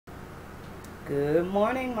Good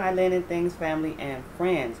morning, my Lynn N Things family and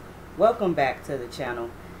friends. Welcome back to the channel.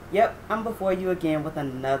 Yep, I'm before you again with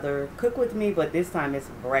another cook with me, but this time it's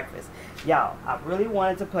breakfast. Y'all, I really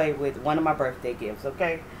wanted to play with one of my birthday gifts,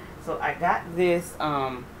 okay? So I got this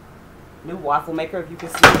new waffle maker, if you can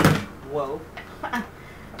see. Whoa. I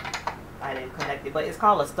didn't connect it, but it's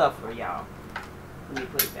called a stuffer, y'all. Let me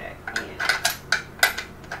put it back in.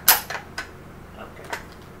 Okay.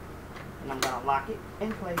 And I'm gonna lock it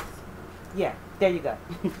in place. Yeah, there you go.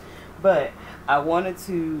 But I wanted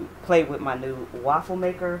to play with my new waffle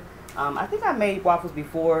maker. I think I made waffles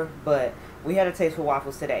before, but we had a taste for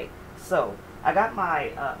waffles today. So I got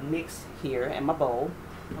my mix here in my bowl,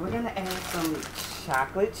 and we're gonna add some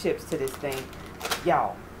chocolate chips to this thing.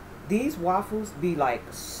 Y'all, these waffles be like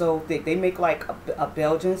so thick. They make like a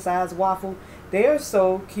Belgian size waffle. They are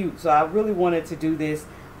so cute. So I really wanted to do this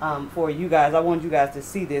for you guys. I wanted you guys to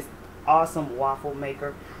see this awesome waffle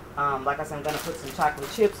maker. Like I said, I'm going to put some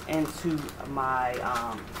chocolate chips into my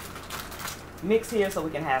mix here so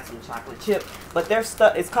we can have some chocolate chip. But their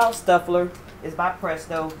stuff, it's called Stuffler. It's by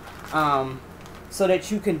Presto. So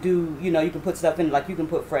that you can do, you can put stuff in, like you can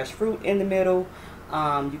put fresh fruit in the middle.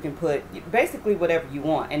 You can put basically whatever you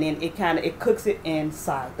want. And then it cooks it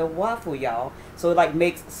inside the waffle, y'all. So it like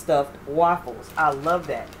makes stuffed waffles. I love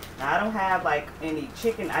that. Now I don't have like any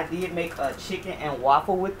chicken. I did make a chicken and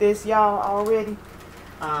waffle with this, y'all, already.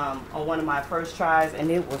 On one of my first tries,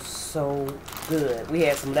 and it was so good. We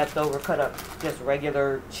had some leftover cut up just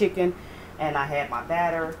regular chicken, and I had my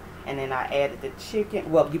batter, and then I added the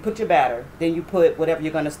chicken. Well, you put your batter, then you put whatever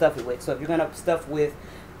you're going to stuff it with. So if you're going to stuff with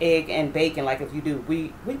egg and bacon, like if you do,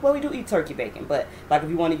 we do eat turkey bacon, but like if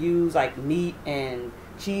you want to use like meat and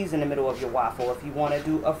cheese in the middle of your waffle, if you want to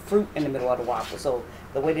do a fruit in the middle of the waffle. So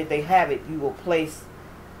the way that they have it, you will place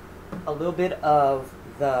a little bit of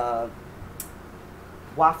the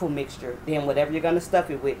waffle mixture, then whatever you're gonna stuff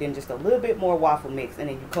it with, then just a little bit more waffle mix, and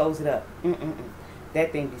then you close it up.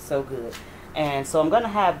 That thing be so good. And so I'm gonna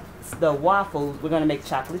have the waffles. We're gonna make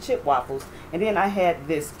chocolate chip waffles, and then I had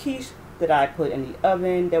this quiche that I put in the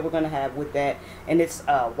oven that we're gonna have with that, and it's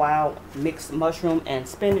wild mixed mushroom and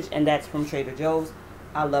spinach, and that's from Trader Joe's.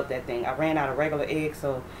 I love that thing. I ran out of regular eggs,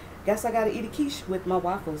 so guess I gotta eat a quiche with my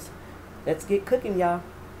waffles. Let's get cooking, y'all.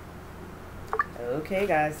 Okay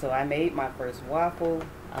guys, so I made my first waffle,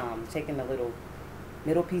 taking the little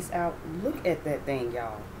middle piece out. Look at that thing,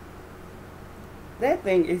 y'all. That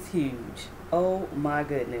thing is huge. Oh my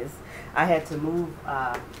goodness. I had to move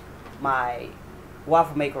my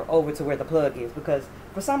waffle maker over to where the plug is, because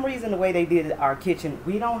for some reason the way they did our kitchen,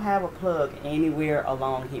 we don't have a plug anywhere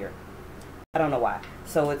along here. I don't know why.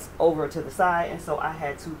 So it's over to the side, and so I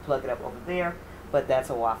had to plug it up over there. But that's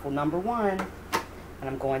a waffle number one. And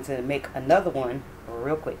I'm going to make another one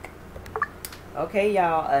real quick. Okay,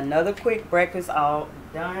 y'all, another quick breakfast all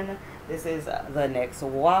done. This is the next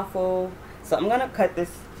waffle. So I'm gonna cut this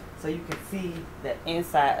so you can see the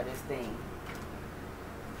inside of this thing.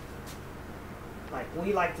 Like,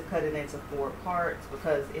 we like to cut it into 4 parts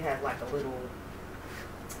because it has like a little,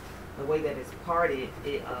 the way that it's parted,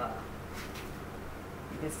 it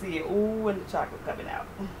you can see it, ooh, and the chocolate coming out.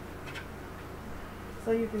 So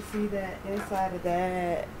you can see that inside of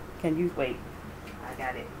that. Can you wait? I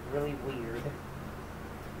got it really weird.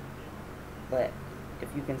 But if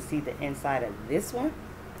you can see the inside of this one,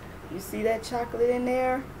 you see that chocolate in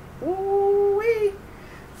there? Ooh-wee!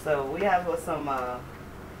 So we have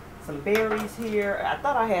some berries here. I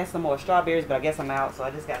thought I had some more strawberries, but I guess I'm out. So I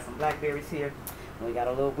just got some blackberries here. And we got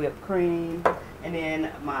a little whipped cream. And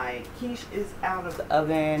then my quiche is out of the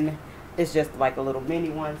oven. It's just like a little mini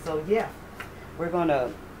one. So yeah. We're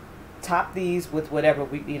gonna top these with whatever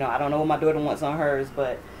I don't know what my daughter wants on hers,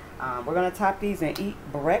 but we're gonna top these and eat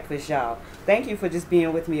breakfast, y'all. Thank you for just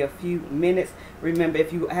being with me a few minutes. Remember,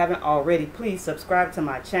 if you haven't already, please subscribe to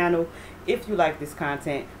my channel. If you like this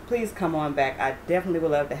content, please come on back. I definitely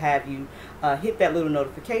would love to have you hit that little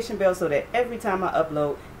notification bell so that every time I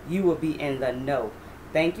upload, you will be in the know.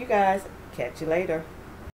 Thank you guys. Catch you later.